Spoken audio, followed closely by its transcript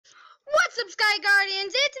What's up, Sky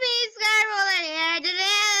Guardians? It's me, Skyroller here.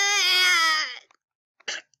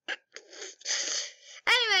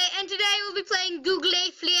 Anyway, and today we'll be playing Google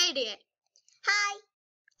Fliede. Hi.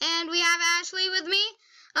 And we have Ashley with me.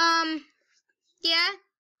 Yeah.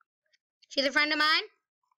 She's a friend of mine.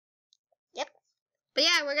 Yep. But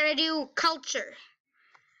yeah, we're gonna do culture.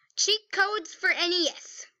 Cheat codes for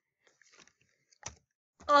NES.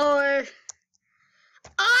 Or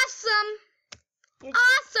awesome.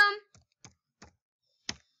 Awesome.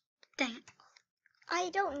 Dang it. I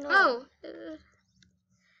don't know. Oh.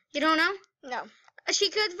 You don't know? No.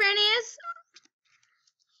 Cheat codes for NES?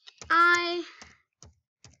 I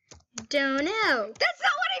don't know. That's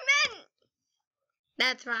not what I meant.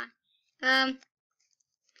 That's wrong.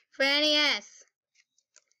 For NES.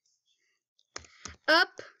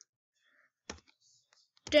 Up,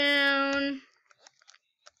 down,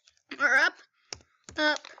 or up,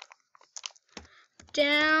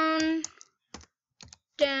 down,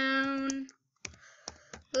 down,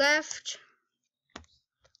 left,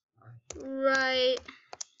 right,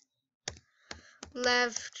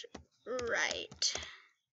 left, right.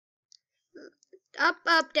 Up,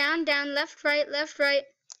 down, down, left, right,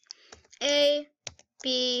 A,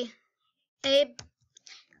 B, A.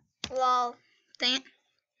 Lol. Dang it.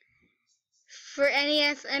 For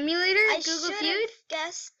NES emulator, Google Feud?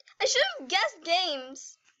 I should have guessed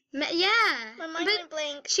games. Yeah. My mind went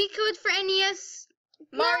blank. Cheat codes for NES.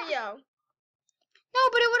 Mario. No,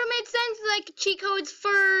 but it would have made sense like cheat codes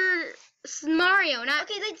for Mario, not.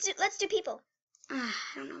 Okay, let's do people. I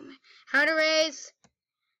don't know. How to raise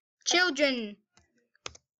children.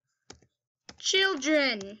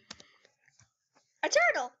 Children. A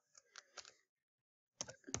turtle.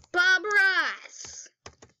 Bob Ross.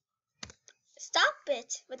 Stop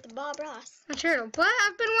it with the Bob Ross. A turtle. But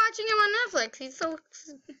I've been watching him on Netflix. He's so.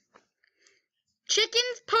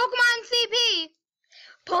 Chickens. Pokemon CP.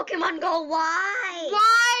 Pokemon Go. Why?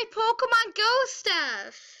 Why Pokemon Go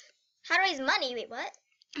stuff? How to raise money? Wait, what?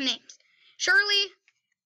 Names. Shirley.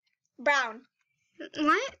 Brown.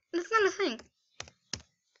 What? That's not a thing.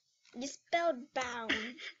 You spelled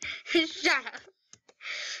bound. Shut up.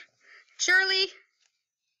 Shirley.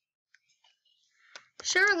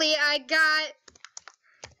 Surely I got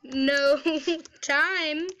no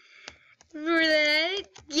time for that.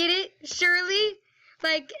 Get it? Shirley?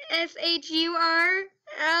 Like SHURLY?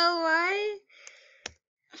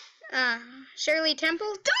 Shirley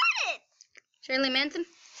Temple? Darn it! Shirley Manson?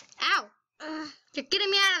 Ow. You're getting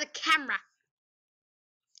me out of the camera.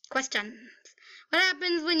 Questions. What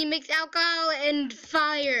happens when you mix alcohol and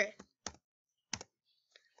fire?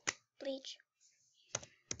 Bleach.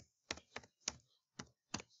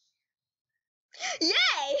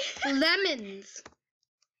 Yay! Lemons.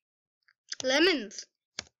 Lemons.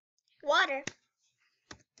 Water.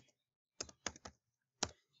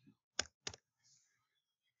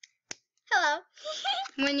 Hello.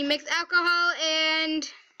 When you mix alcohol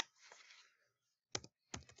and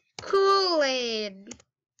Kool-Aid.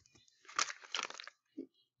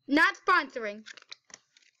 Not sponsoring.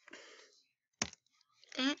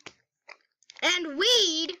 And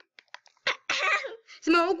weed.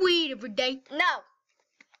 Smoke weed every day. No.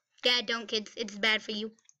 Dad, don't, kids. It's bad for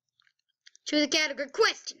you. Choose a category.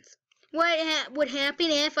 Questions. What would happen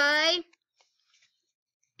if I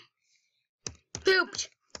pooped?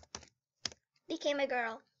 Became a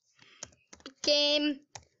girl. Became.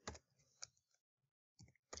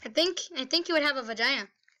 I think you would have a vagina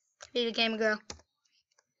if you became a girl.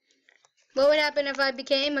 What would happen if I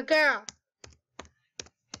became a girl?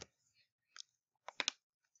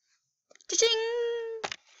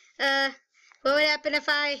 Cha-ching! What would happen if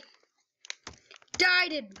I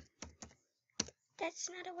died? That's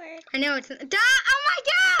not a word. I know it's not. Oh my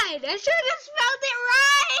god! I should have spelled it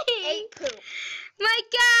right! Ate poop. My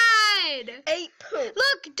god! Ate poop.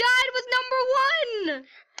 Look, died was number 1!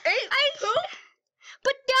 Ate poop?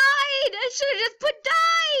 But died! I should have just put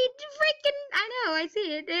died! Freaking. I know, I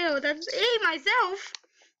see it. Ew, that's. Ate myself.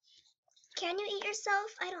 Can you eat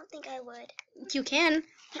yourself? I don't think I would. You can.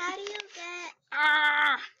 How do you get...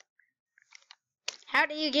 How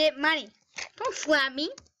do you get money? Don't slap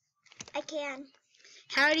me. I can.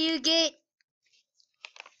 How do you get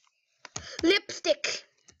lipstick?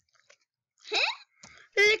 Huh?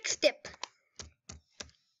 Lipstick.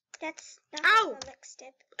 That's not Ow. a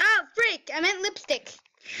lipstick. Oh, freak. I meant lipstick.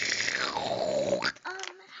 How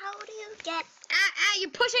do you get...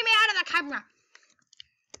 You're pushing me out of the camera.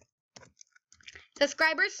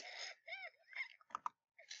 Subscribers.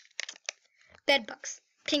 Bedbugs.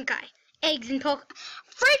 Pink eye. Eggs in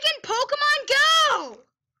freaking Pokemon Go!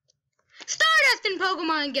 Stardust in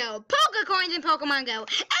Pokemon Go. Pokecoins in Pokemon Go.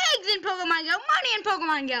 eggs in Pokemon Go, money in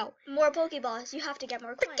Pokemon Go. More Pokeballs. You have to get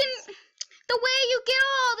more coins. Freaking, the way you get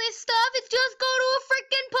all this stuff is just go to a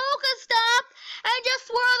freaking Pokestop and just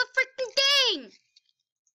swirl the freaking thing.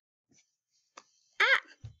 Ah,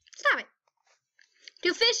 stop it.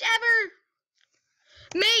 Do fish ever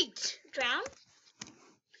mate? Drown?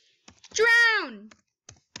 Drown.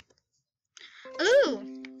 Ooh.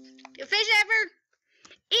 Do fish ever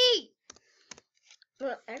eat?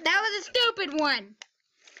 Well, That was a stupid one.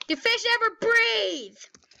 Do fish ever breathe?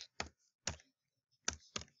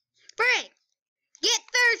 Breathe. Get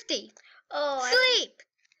thirsty. oh, Sleep.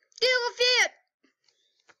 Do a feud.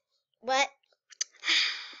 what?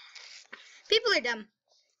 People are dumb.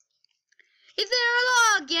 Is there a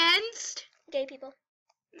law against Gay people.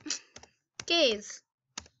 gays?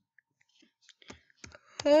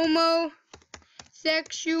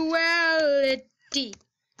 Homosexuality.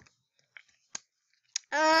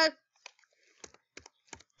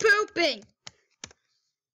 Pooping.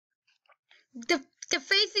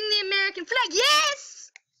 Defacing the American flag.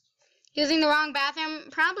 Yes! Using the wrong bathroom?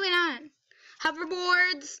 Probably not.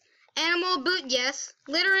 Hoverboards. Animal boot? Yes.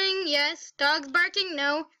 Littering? Yes. Dogs barking?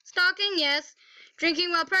 No. Stalking? Yes.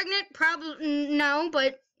 Drinking while pregnant? Probably no,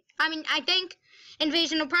 but I mean, I think.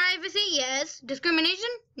 Invasion of privacy? Yes. Discrimination?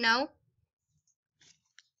 No.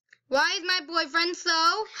 Why is my boyfriend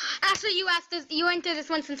so? Actually, you asked this. You answered this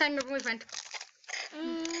one since I'm your boyfriend.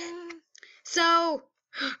 So,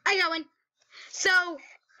 I got one. So,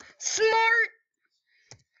 smart.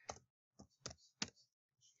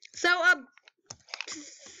 So,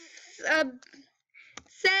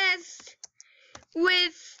 obsessed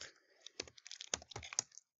with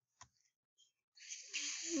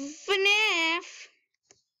FNAF.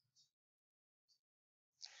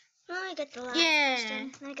 Oh, I get the last Yeah.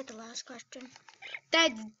 question. I get the last question.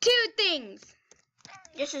 That's two things.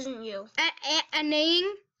 This isn't you.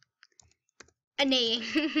 Annoying. Annoying.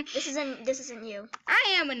 This isn't you.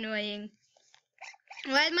 I am annoying.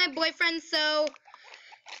 Why is my boyfriend so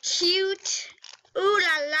cute? Ooh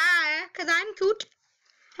la la, 'cause I'm cute.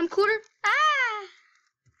 I'm cooler. Ah.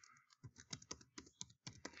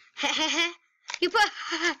 You put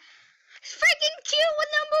freaking cute with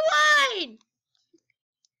number 1.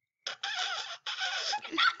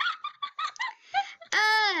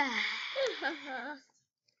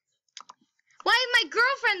 Why is my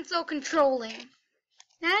girlfriend so controlling?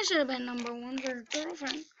 That should have been number 1 for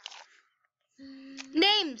girlfriend.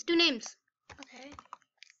 Names. Do names. Okay.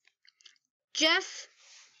 Jeff.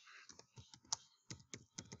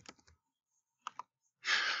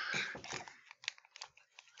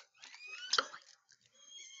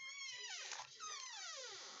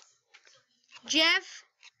 Jeff.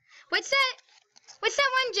 What's that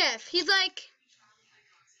one Jeff? He's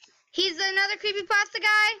another creepypasta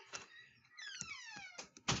guy.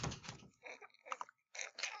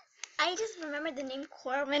 I just remembered the name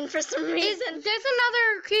Corwin for some reason. There's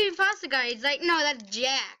another creepypasta guy. He's like, no, that's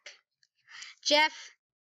Jack. Jeff.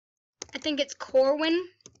 I think it's Corwin.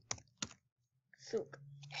 Soup.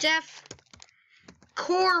 Jeff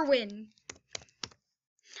Corwin.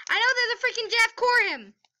 I know there's a freaking Jeff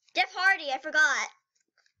Corham. Jeff Hardy, I forgot.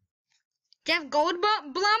 Jeff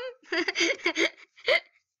Goldblum?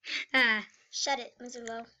 Shut it,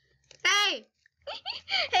 Mizulo. Hey,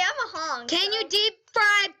 Hey, I'm a Hong. can you deep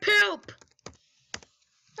fry poop?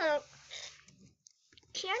 Oh.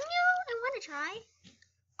 Can you? I want to try.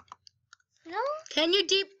 No? Can you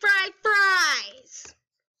deep fry fries?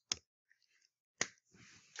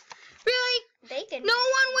 Really? Bacon. No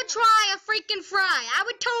one would try a freaking fry. I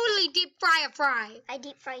would totally deep fry a fry. I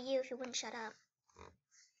deep fry you if you wouldn't shut up.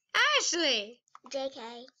 Ashley,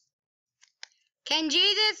 JK. can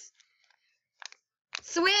Jesus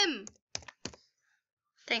swim?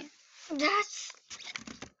 Dang it. That's...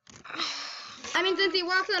 I mean, since he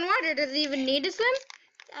walks on water, does he even need to swim?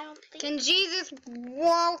 I don't think... Can Jesus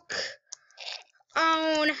walk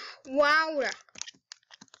on water?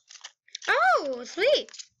 Oh,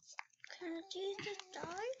 sweet. Can Jesus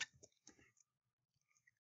die?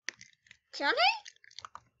 Can he?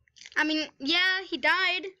 I mean, yeah, he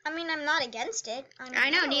died. I mean, I'm not against it. I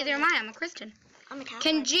know, neither am I. I'm a Christian. I'm a Catholic.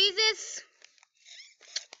 Can Jesus...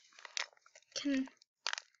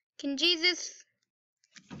 Can Jesus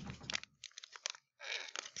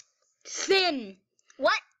sin?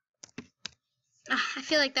 What? I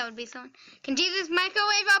feel like that would be someone. Can Jesus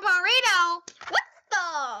microwave a burrito? What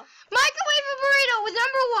the? Microwave a burrito was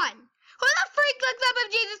number 1. Who the freak looks up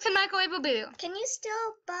if Jesus can microwave a burrito? Can you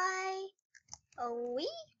still buy a Wii?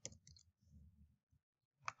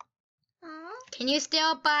 Can you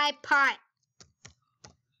still buy pot?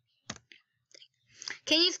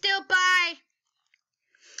 Can you still buy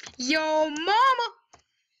Yo mama.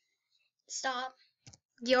 Stop.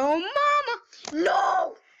 Yo mama.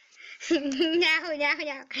 No! No.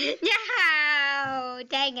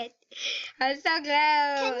 Dang it. I'm so close.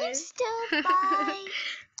 Can you still buy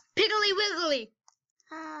Piggly Wiggly.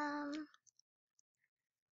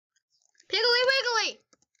 Piggly Wiggly.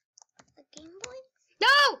 a Game Boy?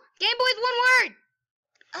 No! Game Boy's one word.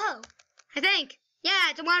 Oh. I think. Yeah,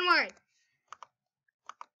 it's one word.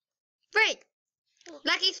 Free.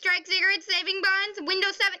 Lucky Strike cigarettes, saving bonds,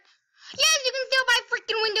 Windows 7. Yes, you can still buy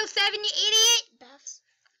freaking Windows 7, you idiot. Beth's.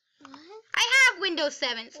 What? I have Windows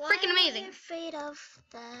 7. It's freaking Why amazing. am I afraid of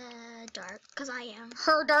the dark? Because I am.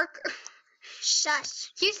 Her dark.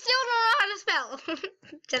 Shush. You still don't know how to spell.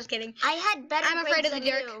 Just kidding. I had better I'm afraid grades of the than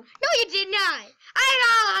dark. you. No, you did not. I had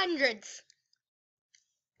all hundreds.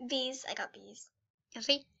 B's. I got B's. You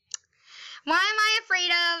see? Why am I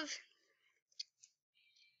afraid of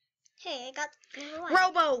Hey, I got number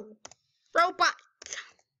 1.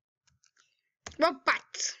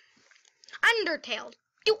 Robots. Undertale.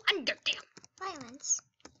 Do Undertale. Violence.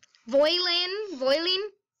 Voilin.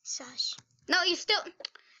 Shush. No, you still.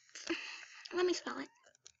 Let me spell it.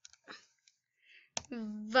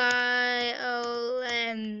 Violence.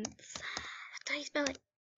 That's how you spell it.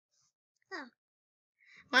 Oh.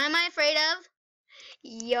 What am I afraid of?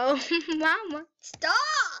 Yo mama. Stop!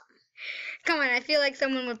 Come on, I feel like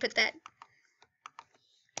someone would put that.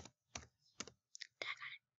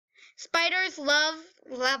 Spiders love.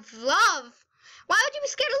 Why would you be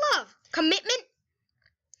scared of love? Commitment?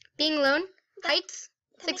 Being alone? Heights?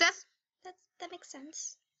 Success? That makes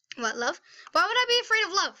sense. What, love? Why would I be afraid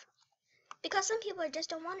of love? Because some people just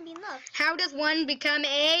don't want to be in love. How does one become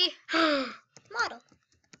a Model.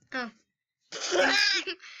 Oh.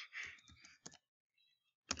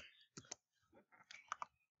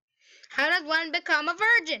 How does one become a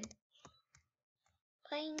virgin?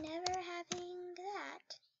 By never having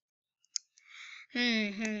that.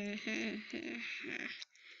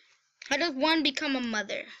 How does one become a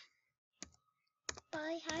mother?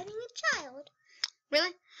 By having a child.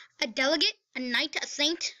 Really? A delegate? A knight? A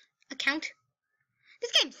saint? A count?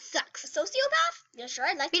 This game A sucks. sociopath? Yeah, sure,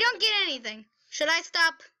 I'd like We to. don't get anything. Should I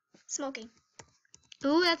stop? Smoking.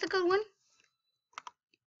 Ooh, that's a good one.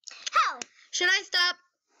 How? Should I stop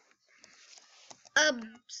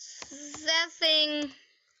obsessing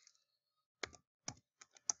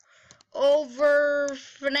over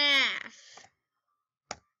FNAF?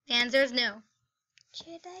 The answer is no.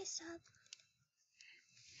 Should I stop?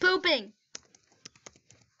 Pooping.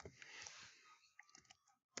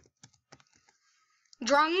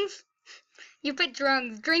 Drungs? You put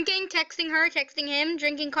drungs. Drinking, texting her, texting him,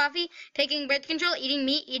 drinking coffee, taking birth control, eating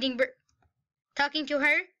meat, talking to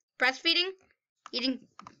her, breastfeeding, eating.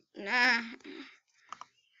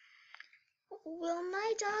 Will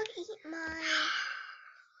my dog eat my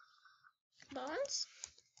bones?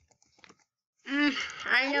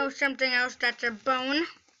 I know something else that's a bone.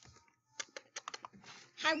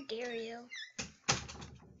 How dare you?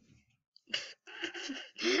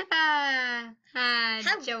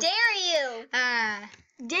 How joke. dare you?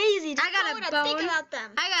 Daisy, I got a bone. Think about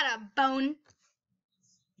them. I got a bone.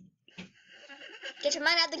 Get your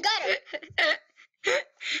mind out the gutter.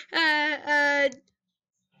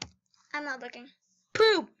 I'm not looking.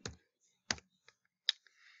 Poop.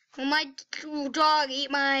 Will my dog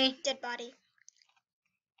eat my Dead body.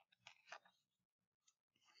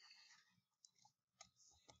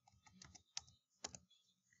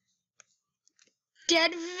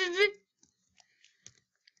 dead?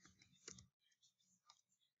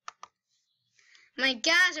 My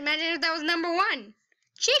gosh, imagine if that was number 1.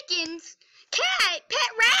 Chickens? Cat?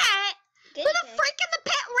 Pet rat? Who the freak is a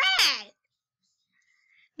pet rat?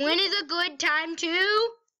 When is a good time to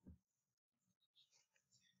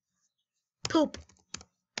poop?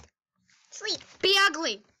 Sleep. Be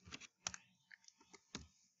ugly.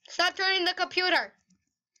 Stop turning the computer.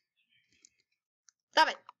 Stop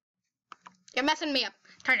it. You're messing me up.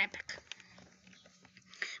 Turn it back.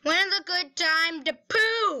 When is a good time to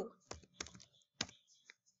poo?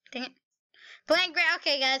 Dang it. Blank grade.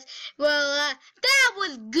 Okay, guys. Well, that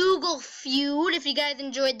was Google Feud. If you guys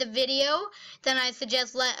enjoyed the video, then I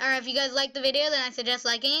suggest if you guys like the video, then I suggest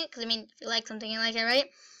liking it. Because I mean, if you like something, you like it, right?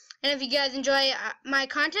 And if you guys enjoy my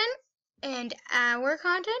content and our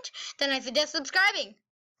content, then I suggest subscribing.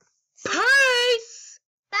 Peace.